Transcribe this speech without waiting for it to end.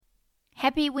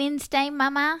Happy Wednesday,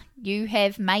 Mama. You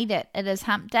have made it. It is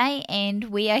hump day and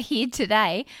we are here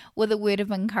today with a word of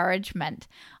encouragement.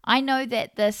 I know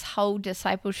that this whole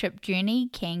discipleship journey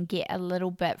can get a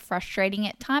little bit frustrating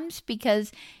at times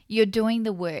because you're doing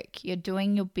the work. You're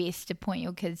doing your best to point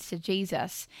your kids to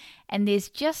Jesus, and there's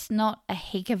just not a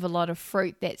heck of a lot of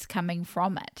fruit that's coming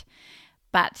from it.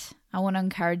 But I want to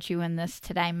encourage you in this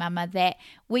today, Mama, that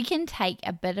we can take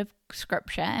a bit of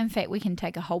scripture. In fact, we can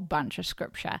take a whole bunch of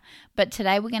scripture. But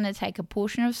today we're going to take a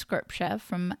portion of scripture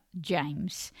from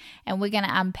James, and we're going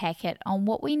to unpack it on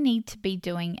what we need to be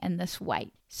doing in this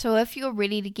weight. So if you're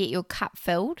ready to get your cup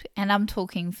filled, and I'm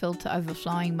talking filled to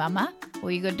overflowing, Mama,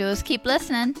 all you got to do is keep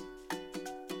listening.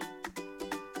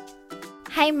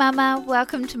 Hey, Mama,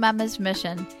 welcome to Mama's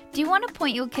Mission. Do you want to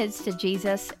point your kids to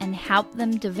Jesus and help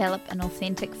them develop an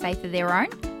authentic faith of their own?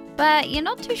 But you're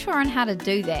not too sure on how to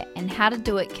do that and how to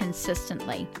do it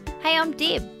consistently. Hey, I'm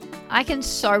Deb. I can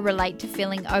so relate to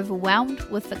feeling overwhelmed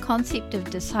with the concept of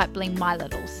discipling my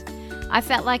littles. I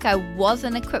felt like I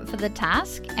wasn't equipped for the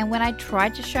task, and when I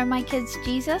tried to show my kids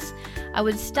Jesus, I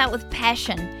would start with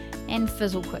passion and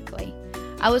fizzle quickly.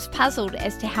 I was puzzled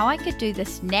as to how I could do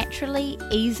this naturally,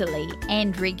 easily,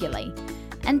 and regularly,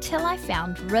 until I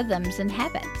found rhythms and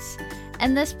habits.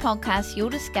 In this podcast,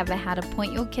 you'll discover how to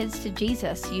point your kids to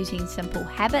Jesus using simple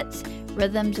habits,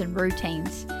 rhythms, and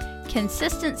routines.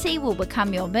 Consistency will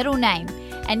become your middle name,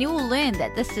 and you will learn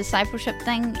that this discipleship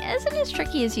thing isn't as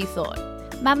tricky as you thought.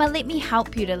 Mama, let me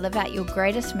help you to live out your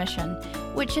greatest mission,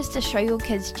 which is to show your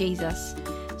kids Jesus.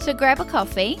 So grab a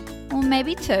coffee, or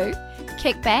maybe two,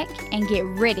 kick back, and get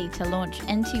ready to launch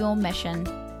into your mission.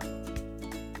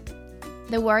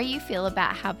 The worry you feel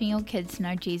about helping your kids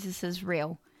know Jesus is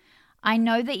real. I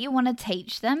know that you want to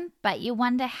teach them, but you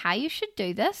wonder how you should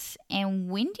do this and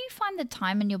when do you find the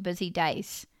time in your busy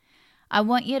days. I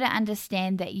want you to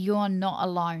understand that you're not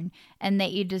alone and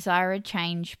that you desire a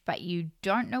change, but you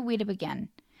don't know where to begin.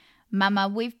 Mama,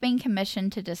 we've been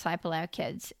commissioned to disciple our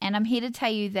kids, and I'm here to tell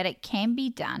you that it can be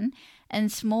done in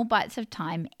small bites of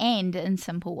time and in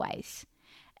simple ways.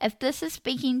 If this is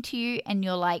speaking to you and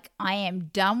you're like, I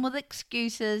am done with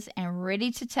excuses and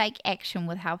ready to take action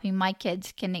with helping my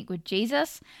kids connect with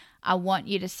Jesus, I want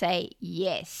you to say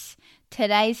yes.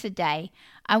 Today's the day.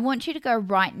 I want you to go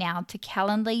right now to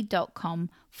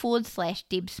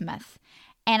calendly.com/Deb Smith.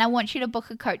 And I want you to book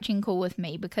a coaching call with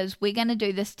me because we're going to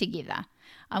do this together.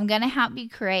 I'm going to help you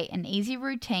create an easy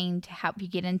routine to help you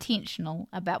get intentional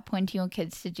about pointing your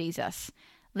kids to Jesus.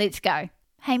 Let's go.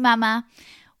 Hey, Mama.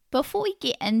 Before we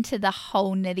get into the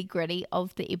whole nitty-gritty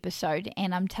of the episode,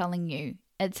 and I'm telling you,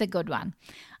 it's a good one,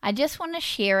 I just want to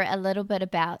share a little bit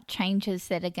about changes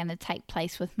that are going to take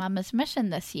place with Mama's Mission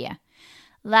this year.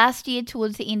 Last year,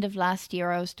 towards the end of last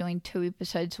year, I was doing 2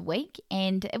 episodes a week,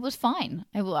 and it was fine.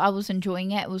 I was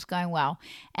enjoying it. It was going well.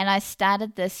 And I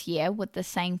started this year with the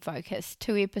same focus,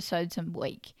 2 episodes a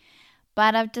week.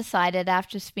 But I've decided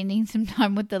after spending some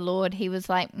time with the Lord, he was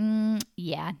like,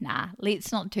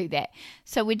 let's not do that.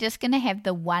 So we're just going to have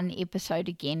the 1 episode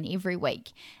again every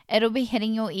week. It'll be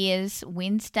hitting your ears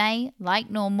Wednesday like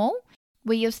normal,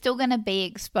 where you're still going to be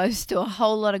exposed to a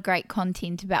whole lot of great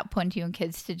content about pointing your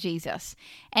kids to Jesus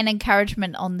and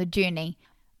encouragement on the journey.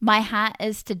 My heart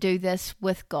is to do this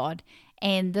with God.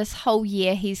 And this whole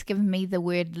year, he's given me the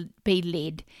word be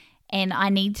led. And I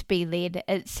need to be led.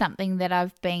 It's something that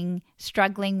I've been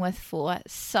struggling with for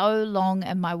so long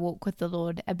in my walk with the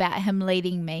Lord, about him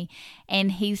leading me.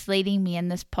 And he's leading me in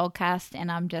this podcast,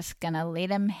 and I'm just going to let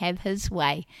him have his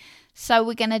way. So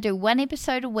we're going to do 1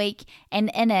 episode a week, and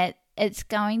in it, it's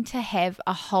going to have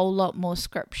a whole lot more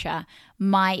scripture.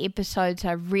 My episodes,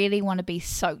 I really want to be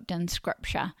soaked in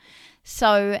scripture.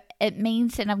 So it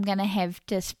means that I'm going to have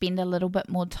to spend a little bit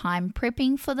more time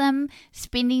prepping for them,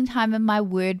 spending time in my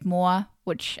word more,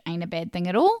 which ain't a bad thing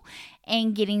at all,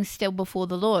 and getting still before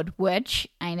the Lord, which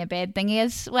ain't a bad thing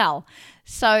as well.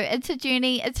 So it's a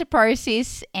journey, it's a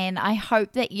process, and I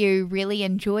hope that you really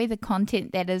enjoy the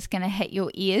content that is going to hit your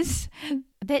ears.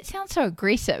 That sounds so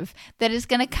aggressive, that is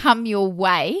going to come your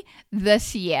way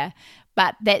this year.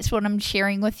 But that's what I'm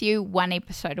sharing with you, 1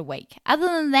 episode a week. Other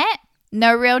than that,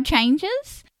 no real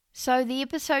changes. So the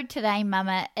episode today,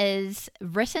 Mama, is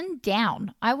written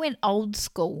down. I went old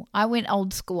school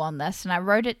on this, and I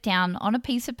wrote it down on a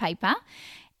piece of paper.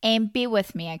 And bear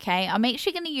with me, okay? I'm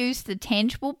actually going to use the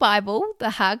tangible Bible,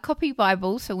 the hard copy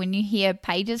Bible. So when you hear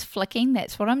pages flicking,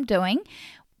 that's what I'm doing.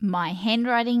 My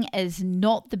handwriting is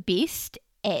not the best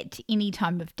at any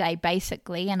time of day,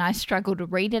 basically, and I struggle to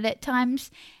read it at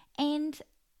times. And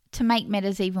to make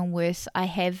matters even worse, I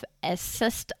have a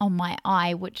cyst on my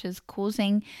eye, which is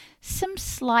causing some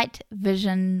slight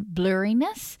vision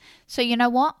blurriness. So you know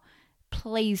what?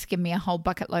 please give me a whole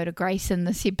bucket load of grace in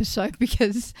this episode,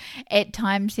 because at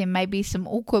times there may be some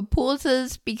awkward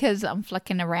pauses because I'm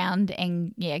flicking around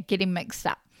and getting mixed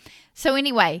up. So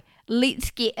anyway,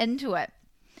 let's get into it.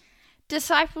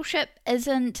 Discipleship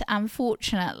isn't,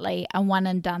 unfortunately, a one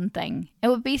and done thing. It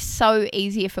would be so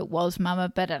easy if it was,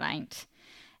 Mama, but it ain't.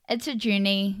 It's a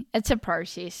journey, it's a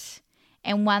process,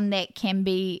 and one that can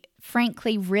be,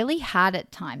 frankly, really hard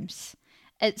at times.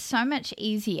 It's so much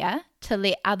easier to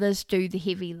let others do the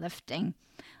heavy lifting,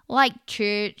 like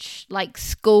church, like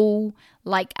school,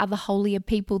 like other holier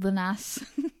people than us.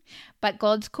 But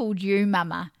God's called you,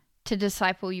 Mama, to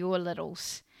disciple your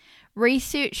littles.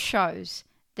 Research shows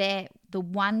that the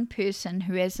one person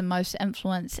who has the most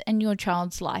influence in your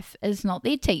child's life is not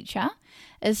their teacher,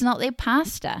 is not their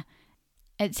pastor,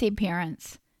 it's their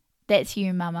parents. That's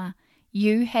you, Mama.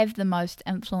 You have the most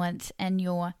influence in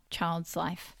your child's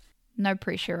life. No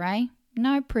pressure, eh?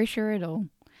 No pressure at all.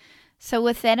 So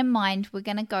with that in mind, we're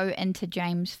going to go into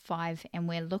James 5, and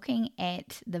we're looking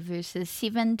at the verses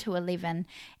 7 to 11.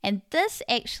 And this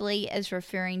actually is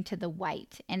referring to the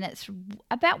wait, and it's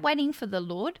about waiting for the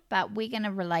Lord, but we're going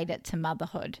to relate it to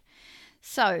motherhood.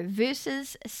 So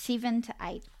verses 7 to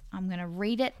 8, I'm going to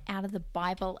read it out of the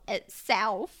Bible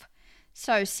itself.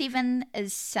 So 7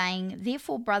 is saying,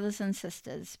 "Therefore, brothers and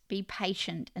sisters, be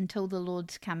patient until the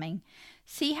Lord's coming.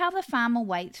 See how the farmer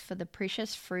waits for the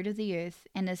precious fruit of the earth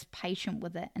and is patient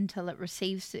with it until it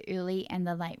receives the early and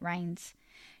the late rains.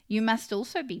 You must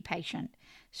also be patient.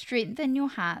 Strengthen your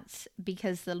hearts,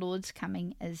 because the Lord's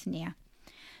coming is near."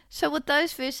 So with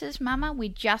those verses, Mama, we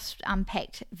just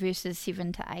unpacked verses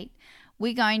 7 to 8.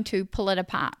 We're going to pull it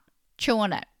apart, chew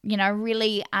on it,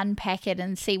 really unpack it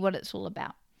and see what it's all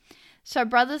about. So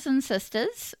brothers and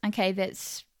sisters, okay,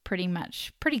 that's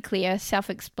pretty clear,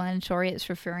 self-explanatory. It's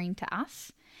referring to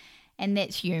us, and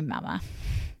that's you, Mama.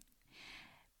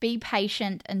 Be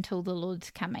patient until the Lord's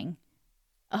coming.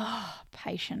 Oh,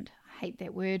 patient. I hate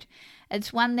that word.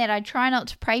 It's one that I try not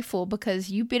to pray for, because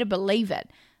you better believe it.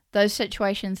 Those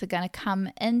situations are going to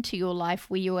come into your life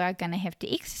where you are going to have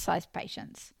to exercise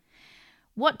patience.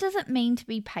 What does it mean to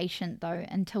be patient, though,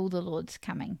 until the Lord's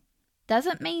coming? Does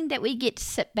it mean that we get to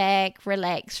sit back,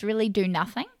 relax, really do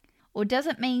nothing? Or does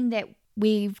it mean that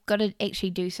we've got to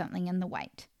actually do something in the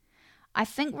wait? I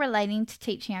think relating to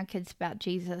teaching our kids about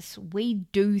Jesus, we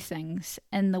do things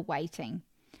in the waiting.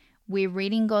 We're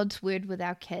reading God's word with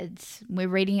our kids. We're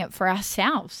reading it for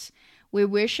ourselves. We're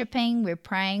worshiping, we're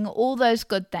praying, all those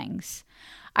good things.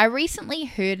 I recently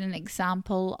heard an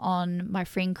example on my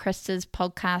friend Krista's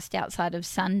podcast, Outside of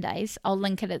Sundays. I'll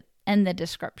link it in the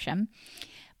description.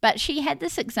 But she had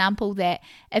this example that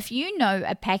if you know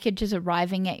a package is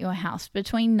arriving at your house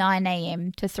between 9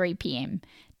 a.m. to 3 p.m.,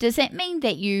 does that mean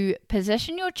that you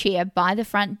position your chair by the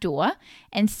front door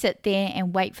and sit there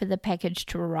and wait for the package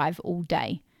to arrive all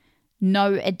day?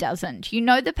 No, it doesn't. You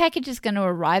know the package is going to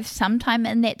arrive sometime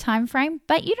in that time frame,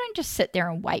 but you don't just sit there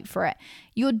and wait for it.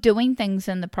 You're doing things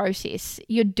in the process.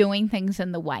 You're doing things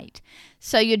in the wait.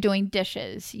 So you're doing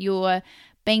dishes. You're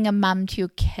being a mum to your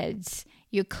kids.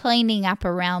 You're cleaning up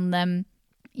around them,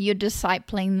 you're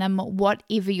discipling them,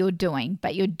 whatever you're doing,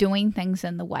 but you're doing things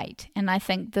in the wait. And I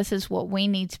think this is what we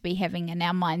need to be having in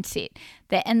our mindset,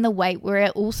 that in the wait, we're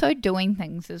also doing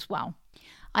things as well.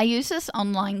 I use this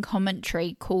online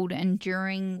commentary called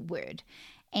Enduring Word,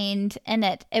 and in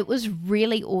it was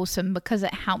really awesome because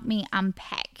it helped me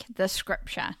unpack the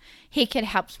scripture. Heck, it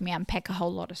helps me unpack a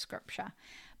whole lot of scripture.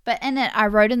 But in it, I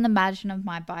wrote in the margin of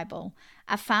my Bible,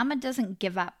 a farmer doesn't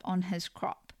give up on his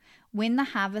crop when the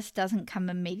harvest doesn't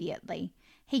come immediately.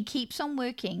 He keeps on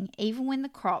working even when the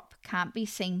crop can't be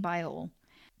seen by all.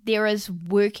 There is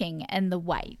working in the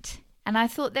wait. And I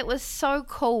thought that was so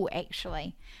cool,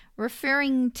 actually.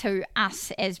 Referring to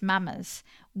us as mamas,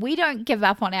 we don't give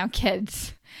up on our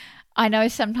kids. I know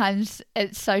sometimes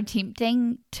it's so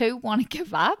tempting to want to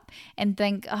give up and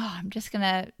think, I'm just going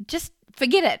to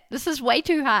forget it. This is way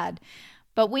too hard.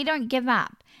 But we don't give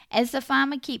up. As the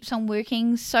farmer keeps on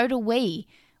working, so do we.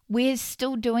 We're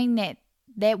still doing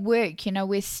that work.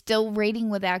 We're still reading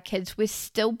with our kids. We're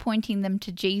still pointing them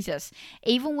to Jesus.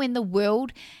 Even when the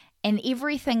world and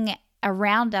everything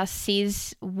around us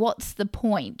says, what's the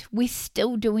point? We're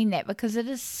still doing that because it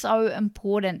is so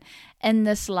important in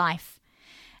this life.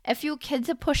 If your kids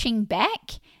are pushing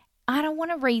back, I don't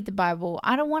want to read the Bible.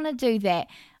 I don't want to do that.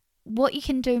 What you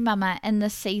can do, Mama, in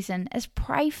this season is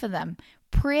pray for them.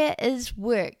 Prayer is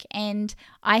work, and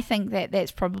I think that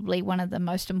that's probably one of the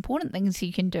most important things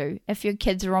you can do if your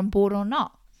kids are on board or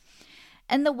not.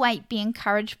 In the wait, be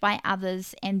encouraged by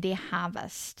others and their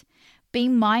harvest. Be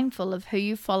mindful of who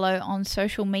you follow on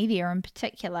social media in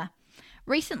particular.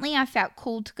 Recently, I felt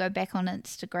called to go back on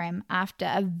Instagram after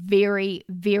a very,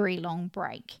 very long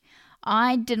break.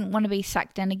 I didn't want to be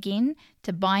sucked in again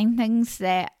to buying things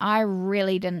that I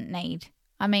really didn't need.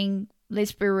 I mean,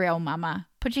 let's be real, mama.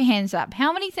 Put your hands up.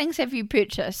 How many things have you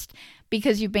purchased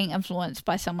because you've been influenced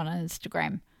by someone on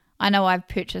Instagram? I know I've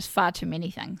purchased far too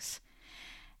many things.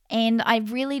 And I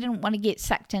really didn't want to get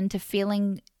sucked into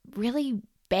feeling really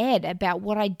bad about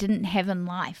what I didn't have in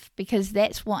life, because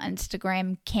that's what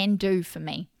Instagram can do for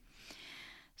me.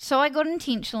 So I got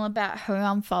intentional about who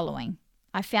I'm following.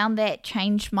 I found that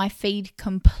changed my feed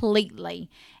completely,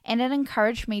 and it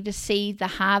encouraged me to see the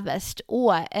harvest,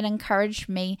 or it encouraged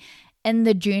me in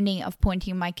the journey of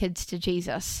pointing my kids to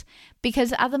Jesus,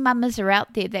 because other mamas are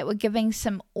out there that were giving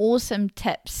some awesome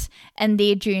tips in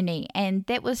their journey, and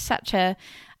that was such a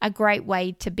great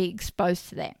way to be exposed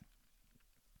to that.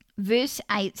 Verse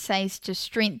 8 says to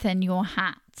strengthen your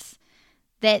hearts.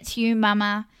 That's you,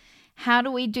 mama. How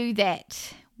do we do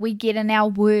that? We get in our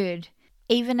word.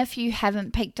 Even if you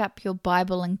haven't picked up your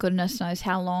Bible in goodness knows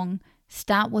how long,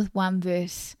 start with one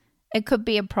verse. It could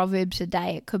be a Proverbs a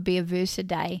day. It could be a verse a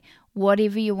day.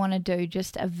 Whatever you want to do,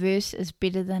 just a verse is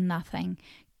better than nothing.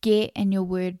 Get in your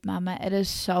word, mama. It is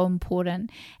so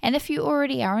important. And if you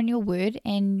already are in your word,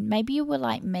 and maybe you were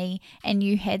like me and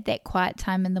you had that quiet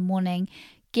time in the morning,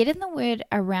 get in the word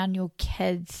around your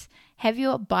kids. Have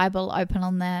your Bible open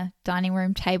on the dining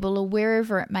room table or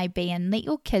wherever it may be, and let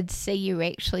your kids see you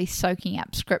actually soaking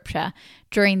up scripture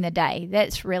during the day.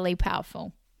 That's really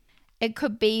powerful. It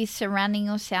could be surrounding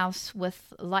yourselves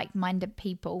with like-minded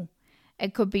people.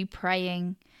 It could be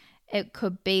praying. It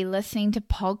could be listening to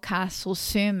podcasts or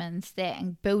sermons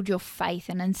that build your faith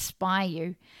and inspire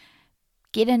you.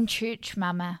 Get in church,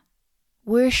 mama.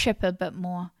 Worship a bit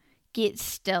more. Get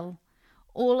still.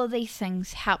 All of these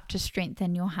things help to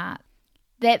strengthen your heart.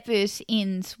 That verse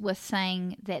ends with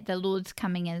saying that the Lord's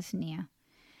coming is near.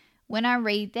 When I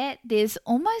read that, there's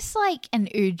almost like an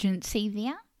urgency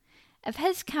there. If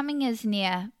his coming is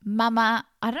near, mama,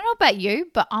 I don't know about you,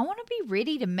 but I want to be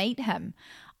ready to meet him.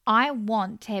 I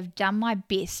want to have done my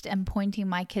best in pointing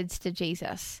my kids to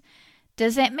Jesus.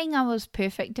 Does that mean I was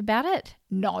perfect about it?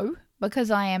 No, because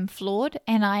I am flawed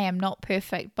and I am not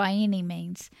perfect by any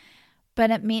means. But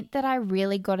it meant that I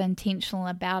really got intentional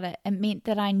about it. It meant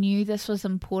that I knew this was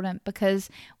important because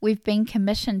we've been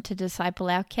commissioned to disciple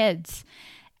our kids.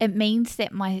 It means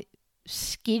that my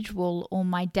schedule or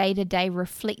my day-to-day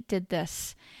reflected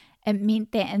this. It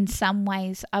meant that in some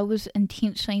ways I was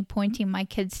intentionally pointing my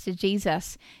kids to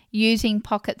Jesus, using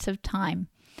pockets of time.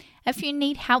 If you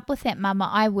need help with that, mama,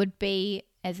 I would be,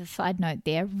 as a side note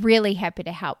there, really happy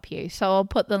to help you. So I'll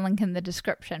put the link in the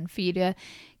description for you to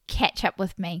catch up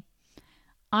with me.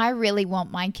 I really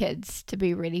want my kids to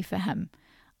be ready for him.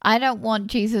 I don't want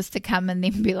Jesus to come and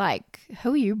then be like,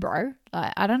 who are you, bro?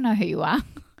 Like, I don't know who you are.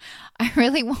 I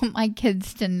really want my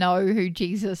kids to know who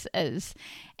Jesus is.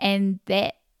 And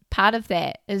that part of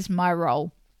that is my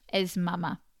role as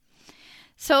mama.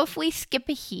 So if we skip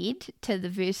ahead to the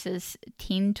verses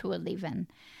 10 to 11,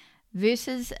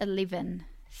 verses 11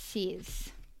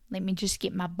 says, let me just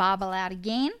get my Bible out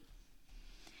again.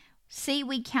 See,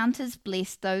 we count as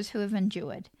blessed those who have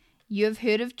endured. You have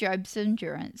heard of Job's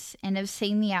endurance and have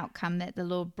seen the outcome that the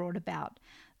Lord brought about.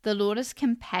 The Lord is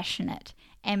compassionate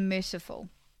and merciful.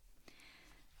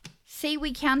 See,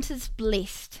 we count as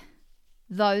blessed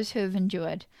those who have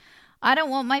endured. I don't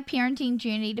want my parenting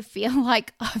journey to feel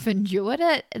like I've endured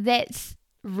it. That's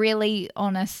really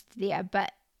honest there.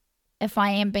 But if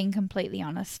I am being completely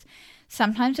honest,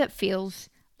 sometimes it feels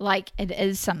like it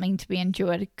is something to be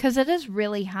endured because it is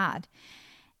really hard.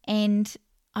 And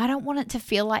I don't want it to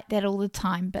feel like that all the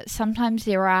time, but sometimes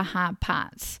there are hard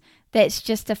parts. That's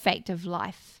just a fact of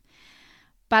life.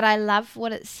 But I love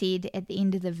what it said at the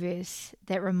end of the verse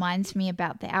that reminds me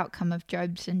about the outcome of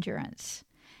Job's endurance.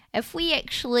 If we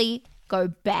actually go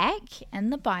back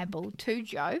in the Bible to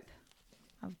Job,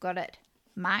 I've got it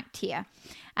marked here,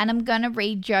 and I'm going to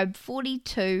read Job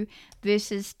 42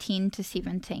 verses 10 to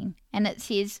 17, and it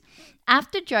says,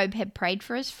 after Job had prayed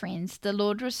for his friends, the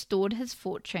Lord restored his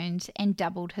fortunes and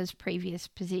doubled his previous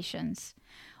possessions.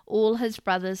 All his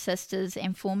brothers, sisters,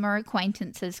 and former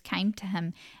acquaintances came to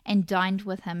him and dined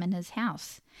with him in his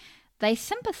house. They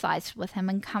sympathized with him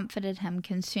and comforted him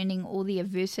concerning all the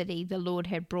adversity the Lord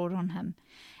had brought on him.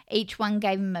 Each one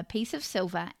gave him a piece of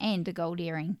silver and a gold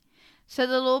earring. So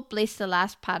the Lord blessed the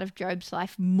last part of Job's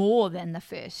life more than the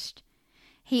first.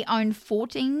 He owned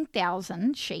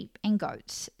 14,000 sheep and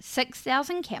goats,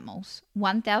 6,000 camels,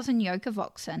 1,000 yoke of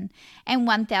oxen, and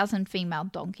 1,000 female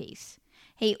donkeys.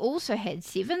 He also had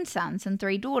 7 sons and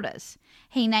 3 daughters.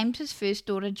 He named his first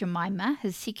daughter Jemima,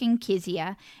 his second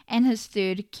Kezia, and his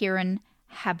third Keren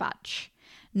Habach.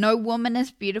 No woman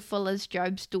as beautiful as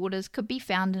Job's daughters could be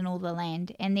found in all the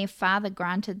land, and their father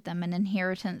granted them an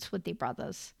inheritance with their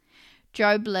brothers.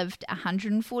 Job lived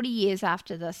 140 years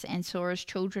after this and saw his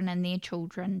children and their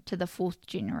children to the 4th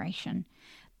generation.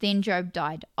 Then Job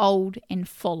died, old and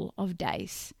full of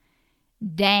days.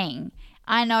 Dang,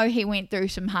 I know he went through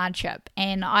some hardship,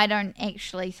 and I don't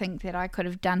actually think that I could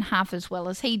have done half as well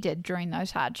as he did during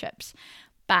those hardships.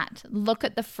 But look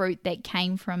at the fruit that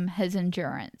came from his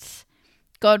endurance.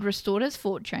 God restored his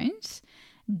fortunes,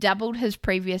 doubled his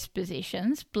previous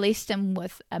possessions, blessed him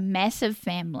with a massive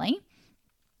family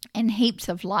and heaps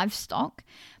of livestock.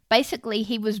 Basically,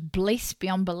 he was blessed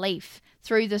beyond belief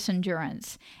through this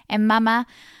endurance. And Mama,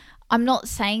 I'm not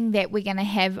saying that we're going to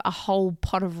have a whole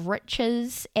pot of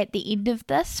riches at the end of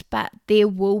this, but there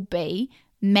will be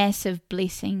massive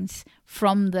blessings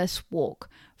from this walk,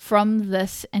 from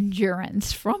this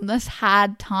endurance, from this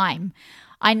hard time.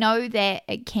 I know that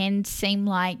it can seem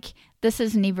like this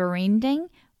is never ending,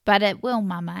 but it will,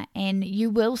 Mama, and you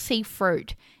will see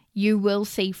fruit. You will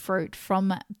see fruit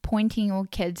from pointing your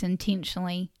kids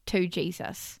intentionally to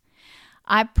Jesus.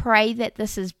 I pray that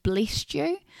this has blessed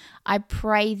you. I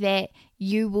pray that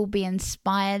you will be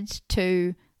inspired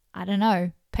to,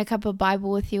 pick up a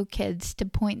Bible with your kids, to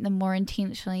point them more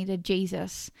intentionally to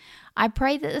Jesus. I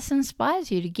pray that this inspires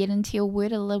you to get into your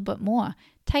word a little bit more.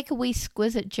 Take a wee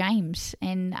squiz at James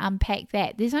and unpack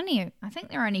that. I think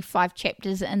there are only 5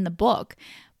 chapters in the book,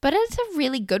 but it's a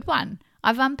really good one.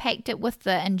 I've unpacked it with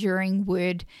the Enduring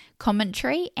Word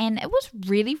commentary, and it was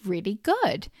really, really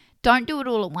good. Don't do it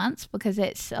all at once because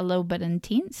it's a little bit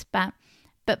intense, but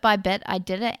bit by bit I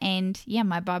did it, and yeah,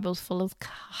 my Bible's full of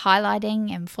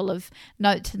highlighting and full of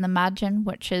notes in the margin,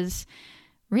 which is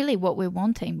really what we're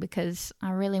wanting, because I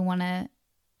really want to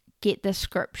get the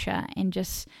scripture and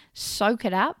just soak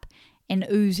it up and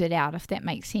ooze it out, if that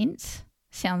makes sense.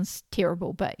 Sounds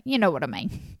terrible, but you know what I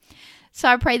mean. So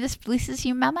I pray this blesses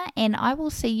you, Mama, and I will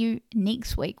see you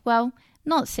next week. Well,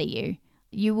 not see you.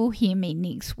 You will hear me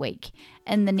next week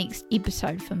in the next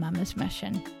episode for Mama's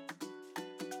Mission.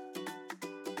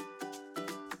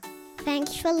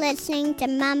 Thanks for listening to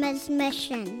Mama's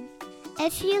Mission.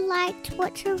 If you liked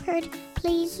what you heard,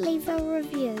 please leave a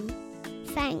review.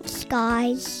 Thanks,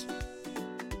 guys.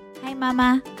 Hey,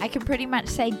 Mama. I can pretty much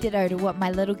say ditto to what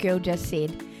my little girl just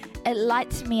said. It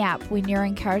lights me up when you're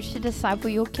encouraged to disciple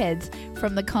your kids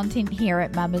from the content here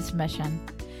at Mama's Mission.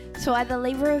 So either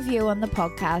leave a review on the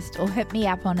podcast or hit me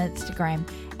up on Instagram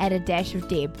at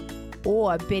 @a-deb.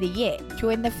 Or better yet,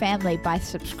 join the family by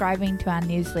subscribing to our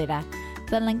newsletter.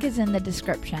 The link is in the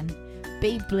description.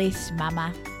 Be blessed,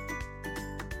 Mama.